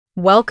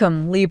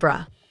Welcome,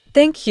 Libra.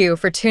 Thank you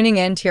for tuning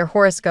in to your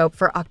horoscope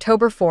for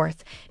October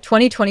 4th,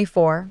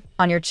 2024,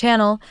 on your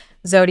channel,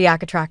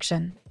 Zodiac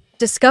Attraction.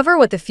 Discover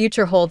what the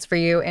future holds for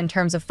you in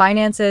terms of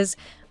finances,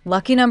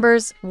 lucky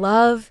numbers,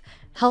 love,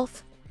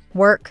 health,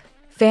 work,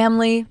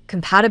 family,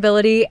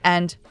 compatibility,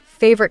 and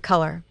favorite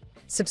color.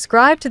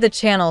 Subscribe to the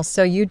channel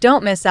so you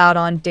don't miss out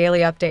on daily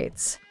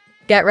updates.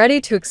 Get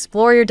ready to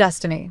explore your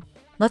destiny.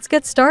 Let's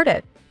get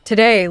started.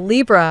 Today,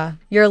 Libra,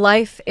 your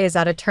life is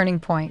at a turning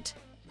point.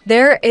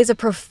 There is a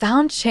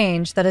profound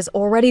change that has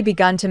already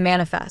begun to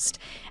manifest,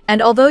 and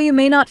although you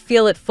may not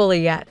feel it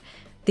fully yet,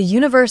 the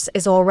universe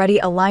is already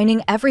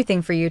aligning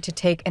everything for you to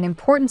take an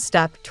important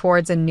step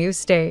towards a new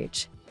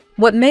stage.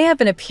 What may have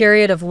been a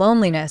period of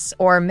loneliness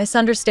or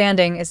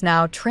misunderstanding is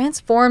now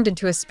transformed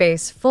into a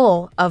space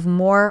full of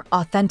more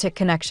authentic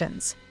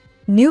connections.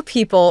 New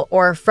people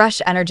or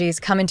fresh energies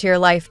come into your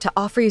life to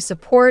offer you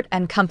support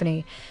and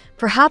company,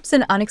 perhaps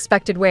in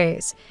unexpected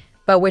ways,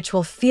 but which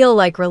will feel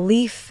like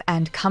relief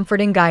and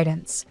comforting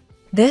guidance.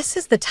 This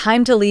is the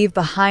time to leave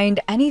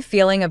behind any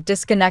feeling of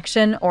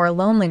disconnection or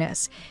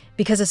loneliness,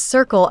 because a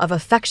circle of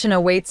affection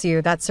awaits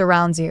you that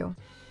surrounds you.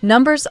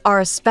 Numbers are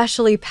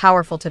especially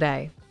powerful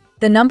today.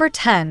 The number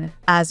 10,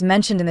 as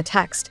mentioned in the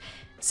text,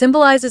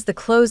 symbolizes the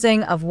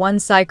closing of one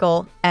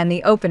cycle and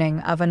the opening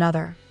of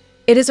another.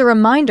 It is a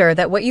reminder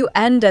that what you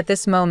end at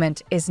this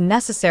moment is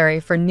necessary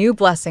for new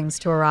blessings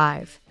to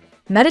arrive.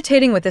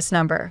 Meditating with this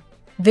number,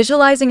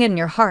 visualizing it in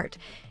your heart,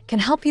 can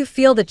help you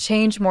feel the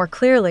change more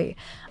clearly,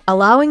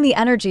 allowing the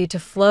energy to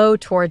flow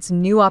towards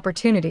new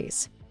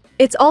opportunities.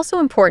 It's also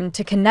important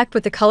to connect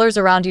with the colors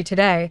around you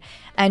today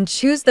and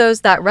choose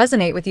those that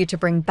resonate with you to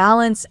bring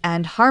balance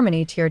and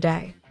harmony to your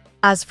day.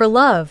 As for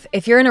love,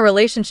 if you're in a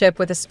relationship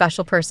with a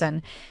special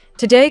person,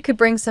 today could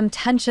bring some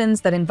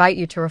tensions that invite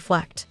you to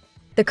reflect.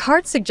 The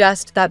cards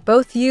suggest that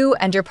both you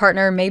and your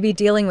partner may be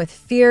dealing with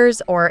fears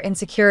or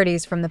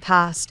insecurities from the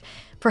past,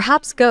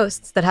 perhaps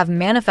ghosts that have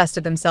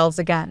manifested themselves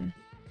again.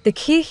 The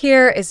key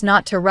here is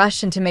not to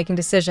rush into making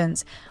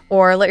decisions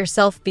or let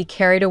yourself be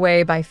carried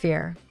away by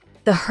fear.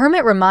 The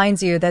Hermit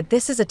reminds you that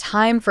this is a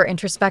time for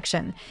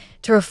introspection,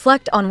 to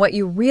reflect on what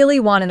you really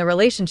want in a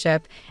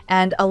relationship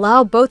and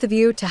allow both of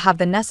you to have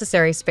the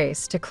necessary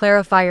space to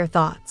clarify your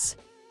thoughts.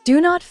 Do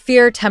not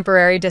fear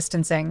temporary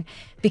distancing,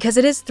 because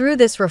it is through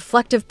this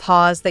reflective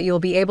pause that you will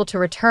be able to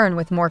return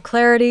with more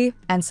clarity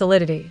and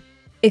solidity.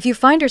 If you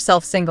find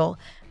yourself single,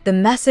 the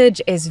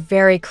message is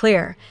very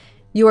clear.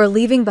 You are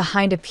leaving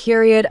behind a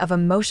period of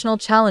emotional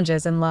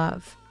challenges in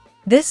love.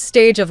 This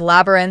stage of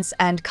labyrinths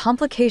and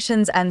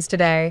complications ends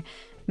today,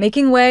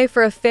 making way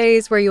for a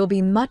phase where you will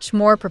be much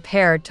more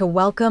prepared to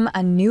welcome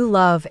a new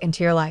love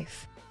into your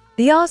life.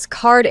 The Oz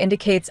card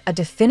indicates a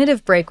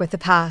definitive break with the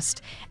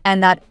past,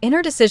 and that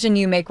inner decision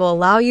you make will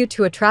allow you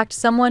to attract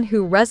someone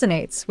who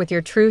resonates with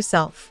your true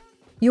self.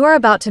 You are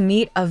about to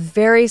meet a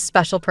very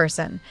special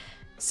person,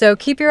 so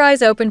keep your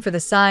eyes open for the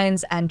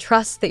signs and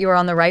trust that you are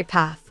on the right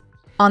path.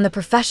 On the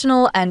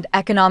professional and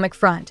economic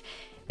front,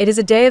 it is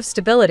a day of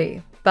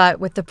stability, but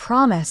with the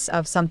promise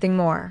of something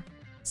more.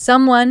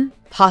 Someone,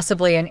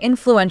 possibly an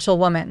influential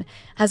woman,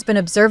 has been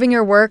observing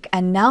your work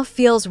and now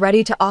feels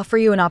ready to offer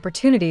you an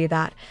opportunity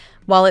that,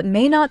 while it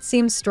may not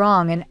seem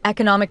strong in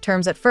economic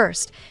terms at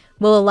first,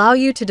 will allow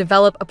you to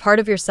develop a part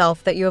of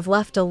yourself that you have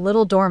left a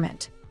little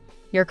dormant: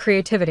 your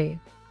creativity.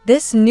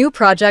 This new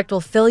project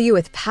will fill you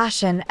with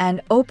passion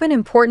and open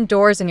important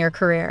doors in your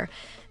career,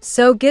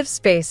 so give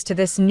space to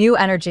this new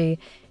energy,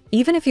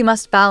 even if you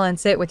must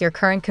balance it with your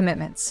current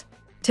commitments.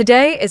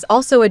 Today is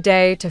also a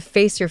day to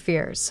face your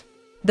fears,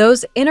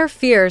 those inner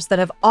fears that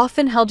have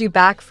often held you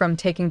back from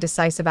taking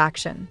decisive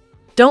action.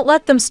 Don't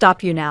let them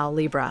stop you now,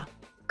 Libra.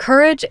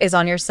 Courage is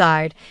on your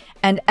side,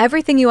 and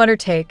everything you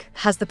undertake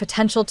has the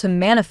potential to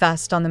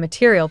manifest on the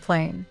material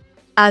plane.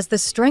 As the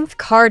Strength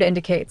card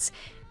indicates,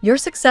 your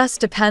success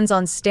depends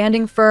on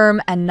standing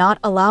firm and not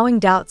allowing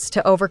doubts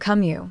to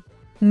overcome you.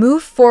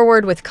 Move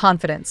forward with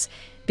confidence,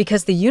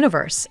 because the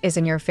universe is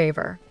in your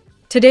favor.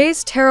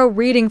 Today's tarot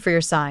reading for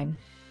your sign: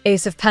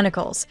 Ace of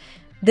Pentacles.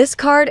 This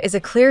card is a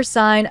clear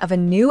sign of a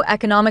new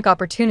economic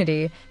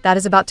opportunity that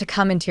is about to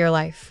come into your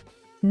life.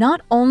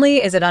 Not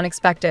only is it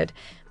unexpected,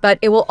 but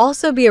it will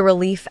also be a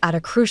relief at a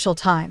crucial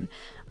time,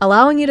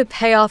 allowing you to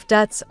pay off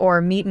debts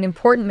or meet an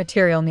important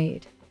material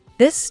need.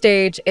 This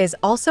stage is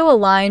also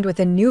aligned with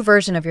a new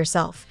version of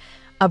yourself,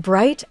 a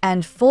bright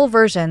and full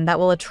version that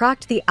will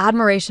attract the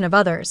admiration of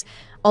others,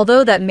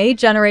 although that may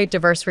generate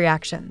diverse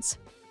reactions.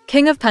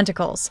 King of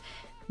Pentacles.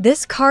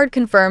 This card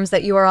confirms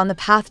that you are on the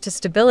path to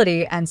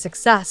stability and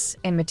success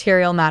in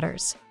material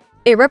matters.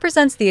 It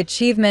represents the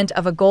achievement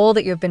of a goal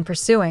that you have been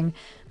pursuing,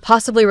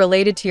 possibly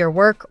related to your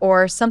work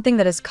or something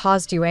that has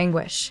caused you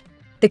anguish.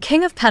 The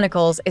King of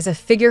Pentacles is a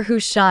figure who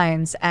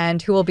shines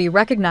and who will be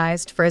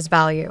recognized for his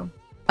value.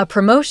 A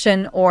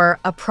promotion or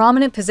a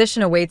prominent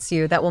position awaits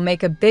you that will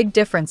make a big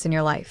difference in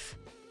your life.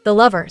 The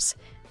Lovers.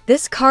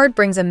 This card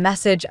brings a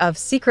message of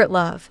secret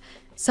love.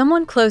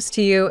 Someone close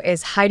to you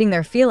is hiding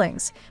their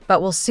feelings,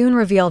 but will soon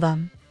reveal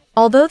them.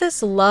 Although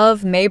this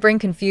love may bring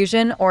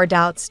confusion or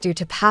doubts due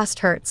to past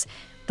hurts,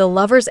 The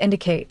lovers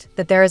indicate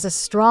that there is a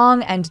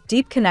strong and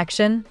deep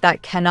connection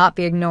that cannot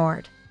be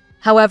ignored.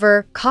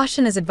 However,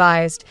 caution is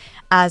advised,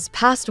 as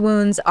past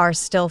wounds are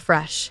still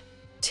fresh.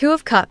 Two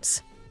of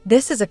Cups.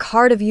 This is a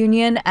card of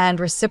union and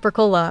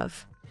reciprocal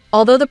love.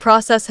 Although the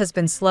process has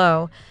been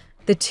slow,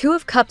 the Two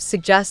of Cups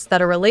suggests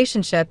that a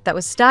relationship that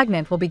was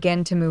stagnant will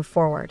begin to move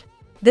forward.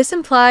 This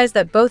implies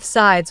that both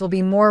sides will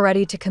be more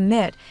ready to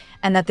commit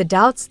and that the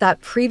doubts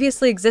that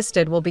previously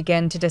existed will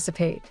begin to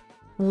dissipate.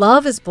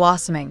 Love is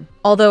blossoming,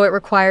 although it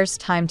requires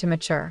time to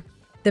mature.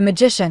 The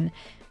Magician.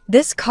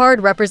 This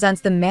card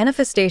represents the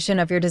manifestation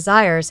of your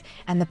desires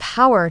and the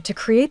power to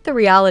create the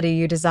reality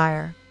you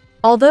desire.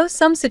 Although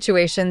some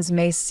situations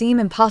may seem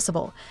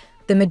impossible,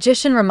 the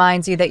Magician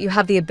reminds you that you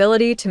have the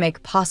ability to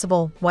make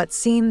possible what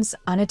seems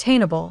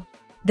unattainable.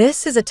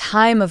 This is a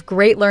time of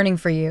great learning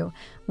for you,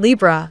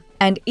 Libra,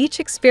 and each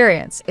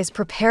experience is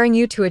preparing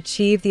you to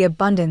achieve the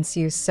abundance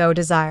you so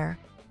desire.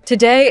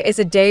 Today is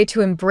a day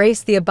to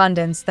embrace the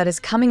abundance that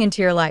is coming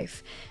into your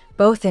life,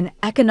 both in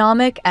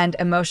economic and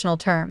emotional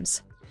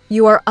terms.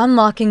 You are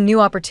unlocking new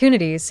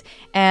opportunities,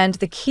 and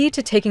the key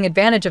to taking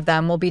advantage of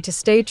them will be to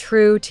stay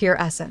true to your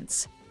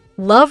essence.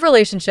 Love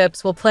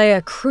relationships will play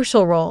a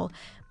crucial role,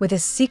 with a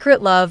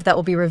secret love that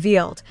will be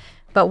revealed,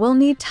 but will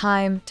need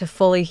time to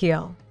fully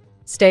heal.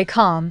 Stay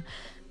calm,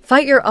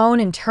 fight your own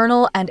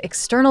internal and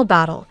external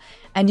battle,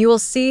 and you will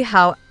see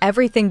how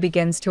everything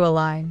begins to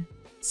align.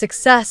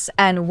 Success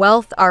and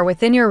wealth are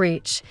within your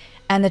reach,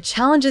 and the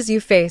challenges you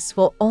face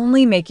will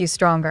only make you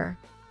stronger.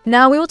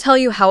 Now we will tell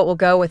you how it will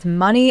go with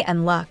money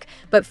and luck,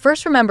 but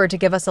first remember to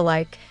give us a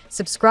like,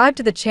 subscribe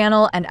to the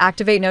channel, and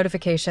activate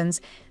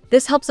notifications.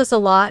 This helps us a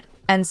lot,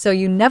 and so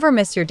you never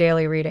miss your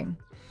daily reading.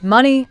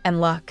 Money and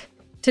luck.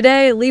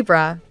 Today,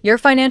 Libra, your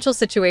financial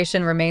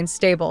situation remains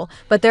stable,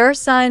 but there are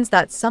signs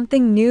that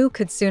something new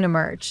could soon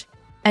emerge.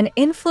 An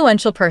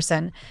influential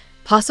person,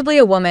 possibly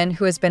a woman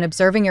who has been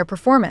observing your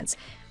performance,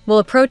 will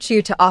approach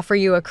you to offer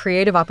you a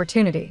creative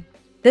opportunity.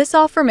 This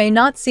offer may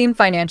not seem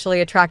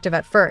financially attractive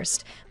at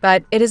first,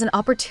 but it is an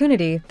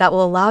opportunity that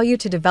will allow you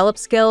to develop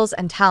skills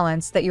and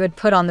talents that you had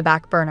put on the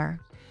back burner.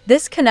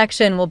 This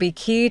connection will be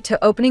key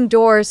to opening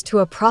doors to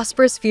a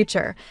prosperous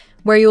future,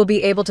 where you will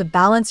be able to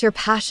balance your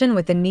passion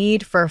with the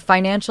need for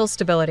financial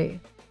stability.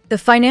 The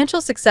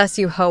financial success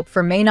you hope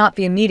for may not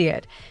be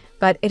immediate,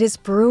 but it is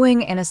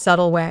brewing in a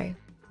subtle way.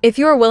 If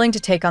you are willing to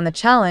take on the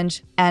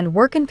challenge and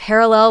work in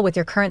parallel with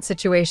your current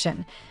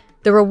situation,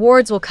 the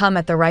rewards will come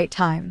at the right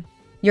time.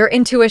 Your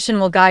intuition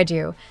will guide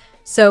you,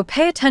 so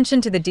pay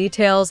attention to the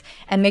details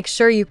and make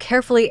sure you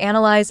carefully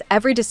analyze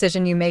every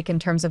decision you make in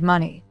terms of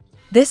money.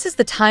 This is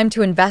the time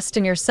to invest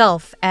in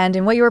yourself and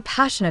in what you are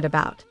passionate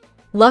about.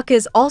 Luck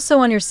is also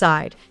on your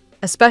side,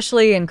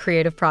 especially in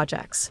creative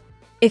projects.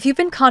 If you've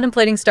been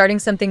contemplating starting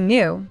something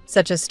new,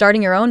 such as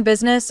starting your own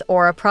business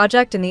or a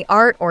project in the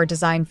art or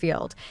design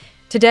field,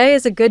 today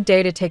is a good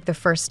day to take the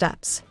first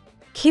steps.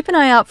 Keep an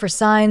eye out for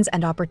signs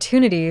and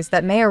opportunities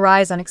that may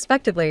arise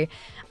unexpectedly,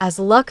 as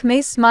luck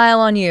may smile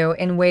on you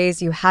in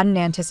ways you hadn't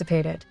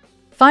anticipated.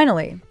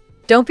 Finally,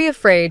 don't be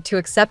afraid to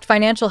accept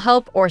financial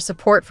help or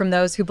support from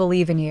those who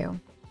believe in you.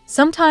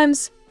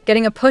 Sometimes,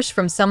 getting a push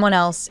from someone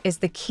else is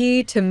the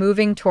key to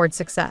moving toward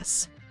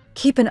success.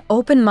 Keep an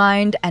open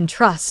mind and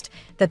trust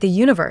that the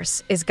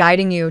universe is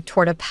guiding you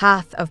toward a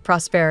path of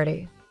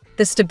prosperity.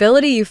 The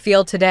stability you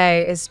feel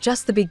today is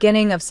just the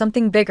beginning of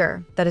something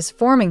bigger that is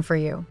forming for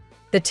you.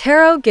 The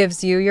tarot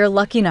gives you your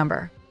lucky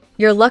number.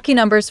 Your lucky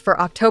numbers for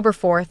October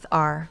 4th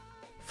are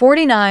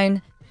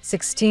 49,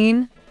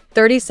 16,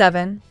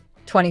 37,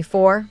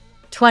 24,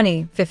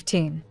 20,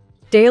 15.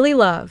 Daily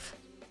love.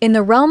 In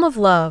the realm of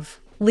love,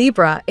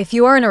 Libra, if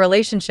you are in a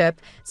relationship,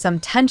 some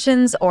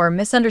tensions or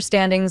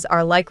misunderstandings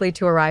are likely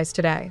to arise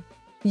today.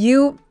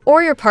 You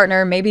or your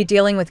partner may be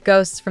dealing with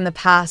ghosts from the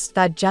past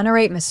that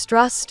generate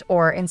mistrust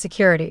or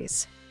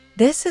insecurities.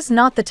 This is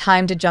not the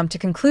time to jump to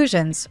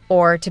conclusions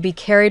or to be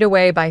carried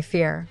away by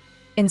fear.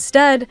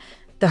 Instead,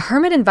 the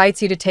Hermit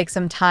invites you to take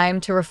some time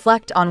to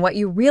reflect on what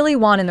you really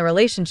want in the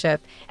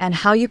relationship and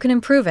how you can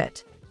improve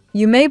it.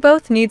 You may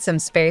both need some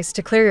space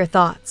to clear your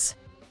thoughts.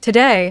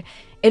 Today,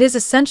 it is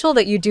essential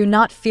that you do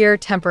not fear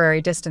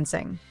temporary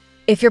distancing.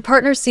 If your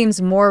partner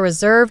seems more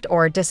reserved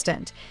or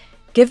distant,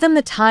 give them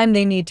the time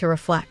they need to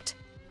reflect.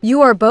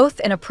 You are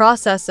both in a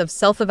process of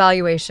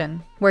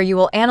self-evaluation, where you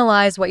will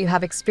analyze what you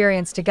have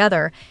experienced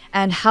together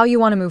and how you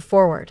want to move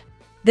forward.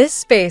 This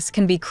space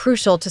can be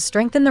crucial to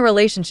strengthen the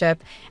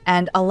relationship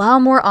and allow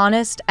more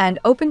honest and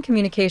open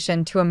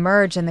communication to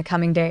emerge in the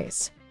coming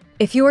days.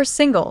 If you are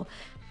single,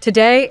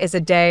 today is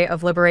a day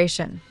of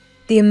liberation.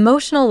 The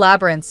emotional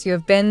labyrinths you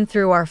have been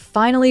through are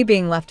finally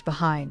being left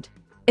behind.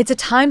 It's a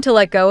time to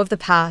let go of the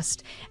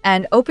past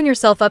and open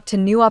yourself up to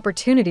new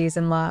opportunities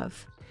in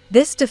love.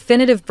 This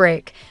definitive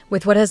break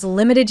with what has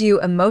limited you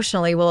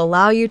emotionally will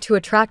allow you to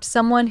attract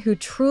someone who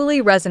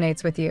truly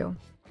resonates with you.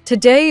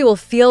 Today you will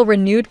feel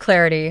renewed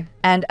clarity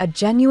and a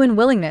genuine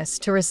willingness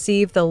to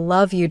receive the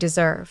love you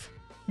deserve.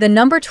 The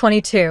number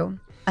 22,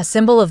 a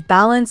symbol of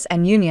balance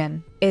and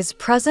union, is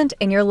present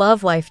in your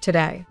love life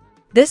today.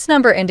 This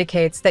number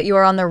indicates that you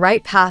are on the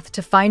right path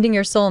to finding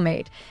your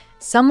soulmate,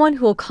 someone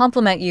who will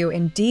complement you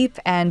in deep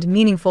and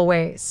meaningful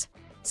ways.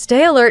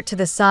 Stay alert to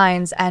the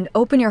signs and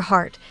open your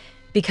heart,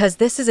 because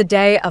this is a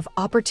day of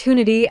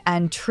opportunity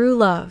and true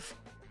love.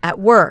 At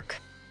work,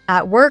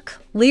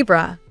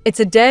 Libra, it's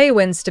a day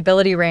when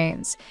stability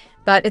reigns,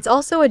 but it's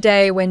also a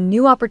day when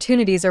new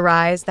opportunities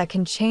arise that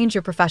can change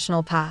your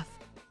professional path.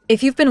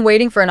 If you've been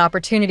waiting for an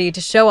opportunity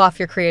to show off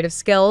your creative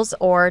skills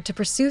or to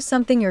pursue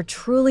something you're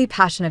truly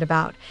passionate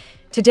about,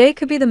 today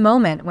could be the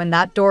moment when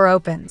that door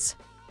opens.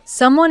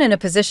 Someone in a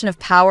position of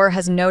power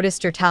has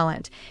noticed your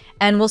talent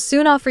and will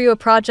soon offer you a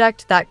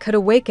project that could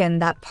awaken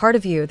that part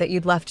of you that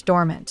you'd left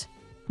dormant.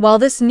 While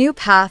this new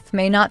path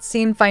may not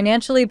seem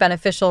financially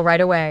beneficial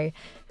right away,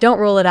 don't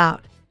rule it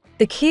out.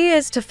 The key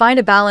is to find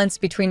a balance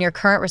between your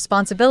current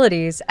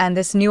responsibilities and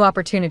this new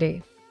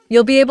opportunity.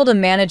 You'll be able to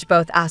manage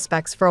both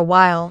aspects for a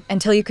while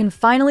until you can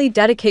finally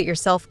dedicate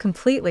yourself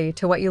completely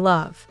to what you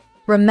love.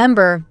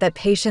 Remember that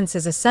patience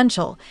is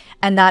essential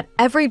and that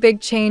every big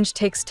change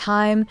takes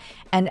time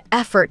and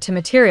effort to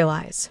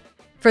materialize.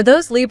 For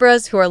those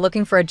Libras who are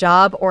looking for a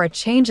job or a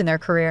change in their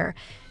career,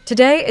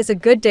 today is a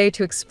good day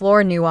to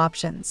explore new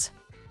options.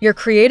 Your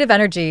creative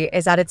energy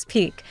is at its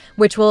peak,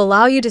 which will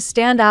allow you to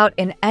stand out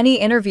in any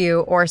interview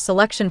or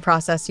selection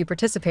process you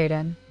participate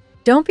in.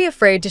 Don't be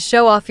afraid to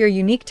show off your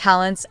unique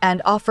talents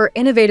and offer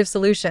innovative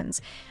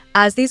solutions,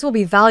 as these will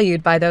be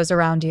valued by those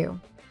around you.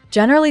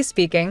 Generally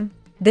speaking,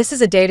 this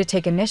is a day to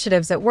take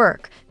initiatives at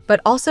work, but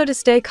also to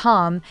stay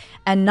calm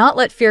and not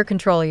let fear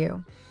control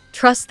you.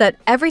 Trust that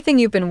everything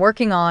you've been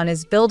working on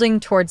is building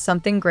towards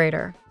something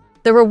greater.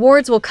 The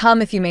rewards will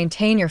come if you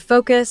maintain your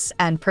focus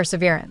and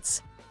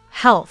perseverance.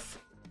 Health.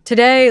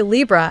 Today,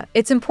 Libra,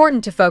 it's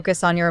important to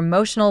focus on your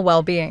emotional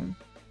well-being.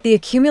 The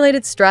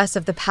accumulated stress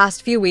of the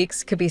past few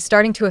weeks could be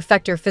starting to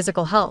affect your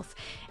physical health,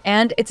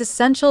 and it's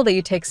essential that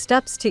you take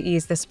steps to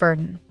ease this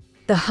burden.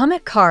 The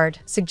Hermit card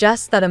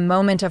suggests that a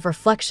moment of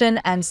reflection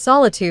and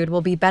solitude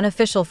will be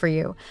beneficial for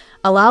you,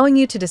 allowing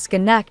you to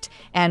disconnect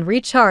and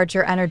recharge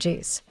your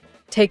energies.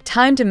 Take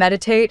time to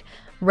meditate,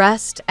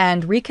 rest,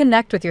 and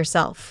reconnect with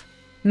yourself.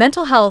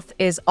 Mental health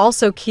is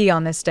also key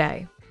on this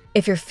day.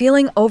 If you're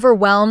feeling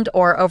overwhelmed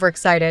or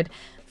overexcited,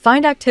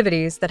 find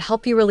activities that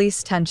help you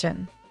release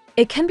tension.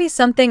 It can be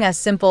something as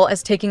simple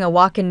as taking a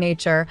walk in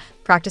nature,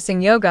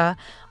 practicing yoga,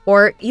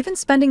 or even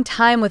spending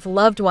time with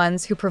loved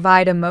ones who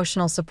provide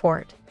emotional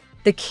support.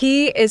 The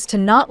key is to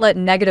not let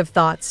negative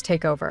thoughts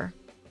take over.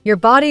 Your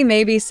body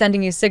may be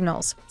sending you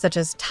signals, such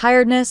as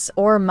tiredness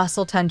or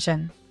muscle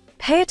tension.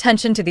 Pay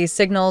attention to these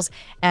signals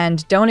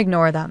and don't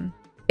ignore them.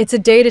 It's a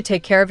day to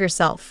take care of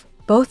yourself,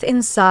 both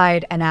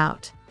inside and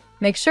out.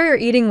 Make sure you're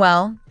eating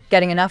well,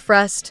 getting enough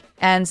rest,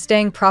 and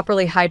staying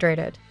properly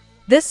hydrated.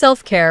 This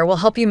self-care will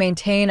help you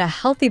maintain a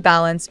healthy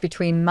balance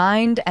between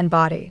mind and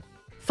body.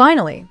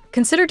 Finally,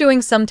 consider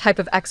doing some type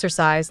of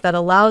exercise that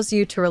allows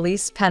you to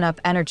release pent-up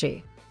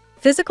energy.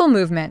 Physical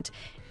movement,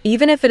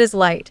 even if it is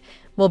light,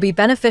 will be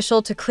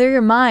beneficial to clear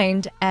your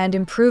mind and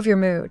improve your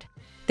mood.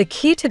 The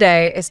key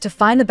today is to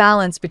find the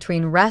balance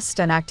between rest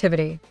and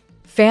activity.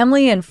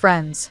 Family and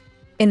friends.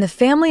 In the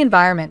family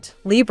environment,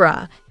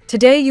 Libra,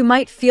 today you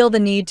might feel the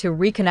need to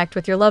reconnect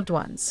with your loved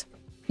ones.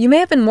 You may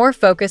have been more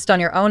focused on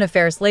your own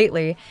affairs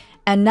lately,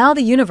 and now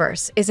the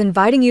universe is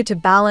inviting you to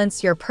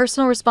balance your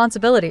personal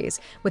responsibilities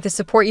with the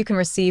support you can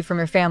receive from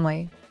your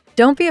family.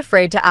 Don't be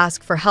afraid to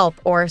ask for help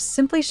or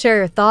simply share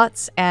your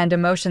thoughts and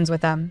emotions with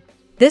them.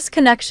 This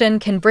connection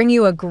can bring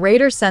you a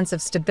greater sense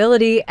of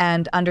stability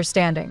and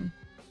understanding.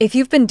 If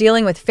you've been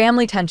dealing with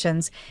family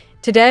tensions,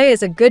 today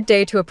is a good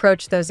day to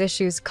approach those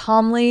issues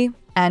calmly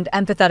and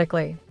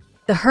empathetically.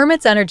 The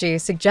Hermit's energy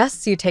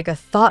suggests you take a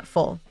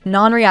thoughtful,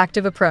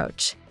 non-reactive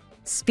approach.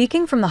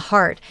 Speaking from the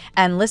heart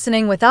and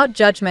listening without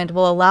judgment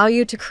will allow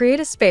you to create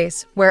a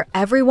space where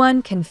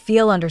everyone can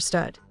feel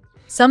understood.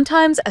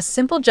 Sometimes a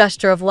simple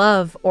gesture of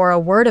love or a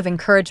word of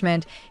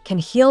encouragement can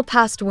heal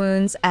past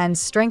wounds and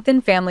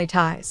strengthen family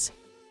ties.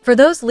 For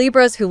those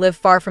Libras who live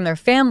far from their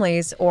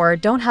families or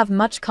don't have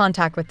much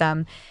contact with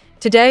them,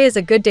 today is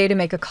a good day to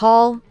make a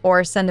call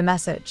or send a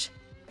message.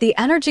 The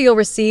energy you'll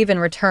receive in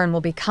return will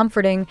be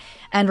comforting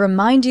and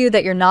remind you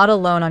that you're not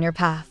alone on your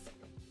path.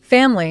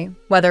 Family,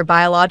 whether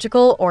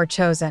biological or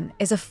chosen,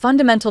 is a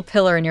fundamental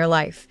pillar in your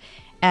life,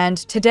 and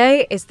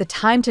today is the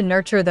time to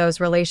nurture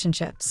those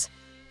relationships.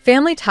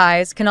 Family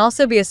ties can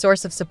also be a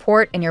source of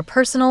support in your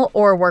personal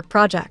or work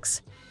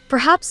projects.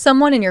 Perhaps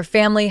someone in your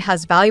family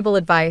has valuable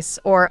advice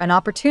or an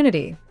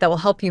opportunity that will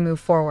help you move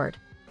forward.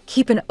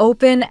 Keep an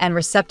open and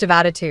receptive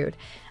attitude,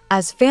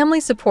 as family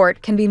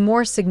support can be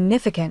more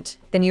significant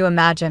than you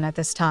imagine at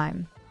this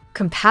time.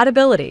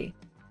 Compatibility.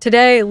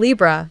 Today,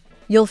 Libra,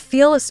 you'll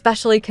feel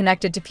especially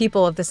connected to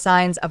people of the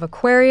signs of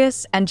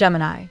Aquarius and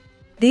Gemini.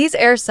 These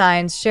air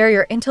signs share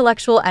your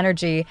intellectual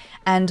energy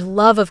and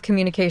love of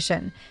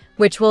communication,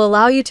 which will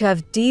allow you to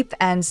have deep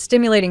and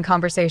stimulating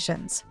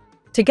conversations.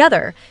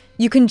 Together,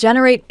 you can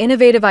generate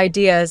innovative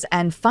ideas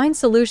and find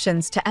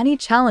solutions to any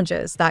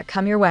challenges that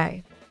come your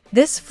way.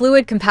 This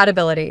fluid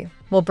compatibility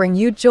will bring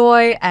you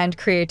joy and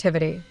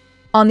creativity.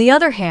 On the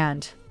other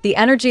hand, The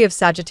energy of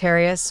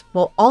Sagittarius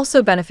will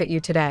also benefit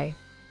you today.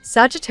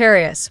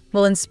 Sagittarius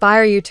will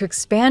inspire you to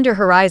expand your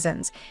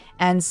horizons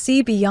and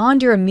see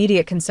beyond your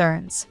immediate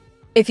concerns.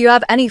 If you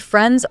have any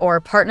friends or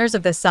partners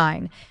of this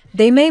sign,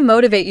 they may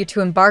motivate you to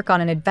embark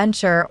on an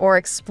adventure or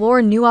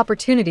explore new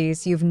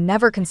opportunities you've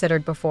never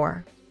considered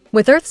before.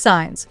 With earth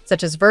signs,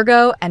 such as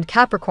Virgo and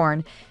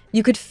Capricorn,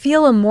 you could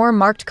feel a more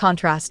marked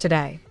contrast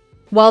today.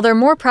 While their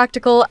more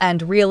practical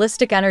and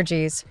realistic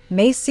energies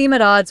may seem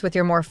at odds with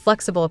your more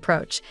flexible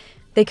approach,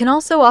 they can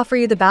also offer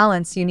you the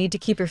balance you need to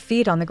keep your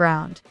feet on the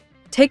ground.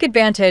 Take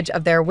advantage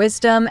of their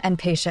wisdom and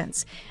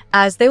patience,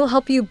 as they will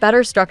help you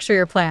better structure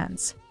your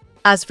plans.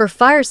 As for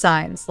fire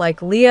signs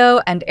like Leo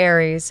and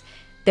Aries,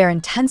 their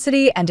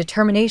intensity and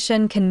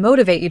determination can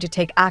motivate you to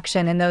take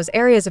action in those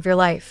areas of your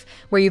life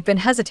where you've been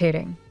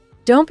hesitating.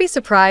 Don't be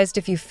surprised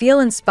if you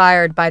feel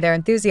inspired by their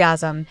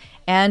enthusiasm,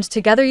 and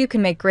together you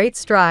can make great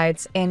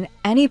strides in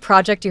any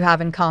project you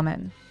have in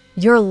common.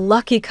 Your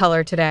lucky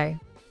color today.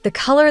 The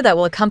color that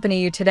will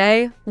accompany you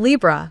today,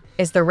 Libra,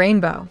 is the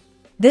rainbow.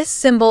 This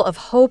symbol of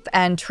hope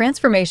and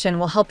transformation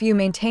will help you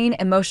maintain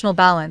emotional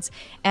balance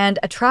and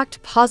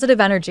attract positive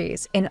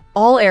energies in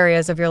all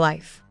areas of your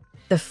life.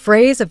 The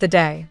phrase of the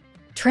day: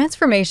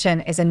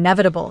 transformation is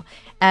inevitable,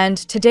 and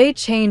today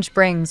change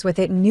brings with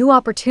it new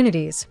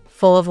opportunities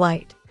full of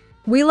light.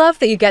 We love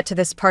that you get to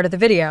this part of the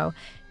video.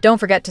 Don't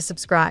forget to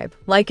subscribe,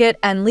 like it,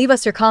 and leave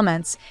us your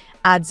comments.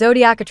 At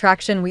Zodiac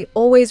Attraction, we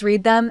always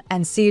read them,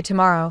 and see you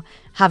tomorrow.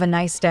 Have a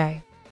nice day.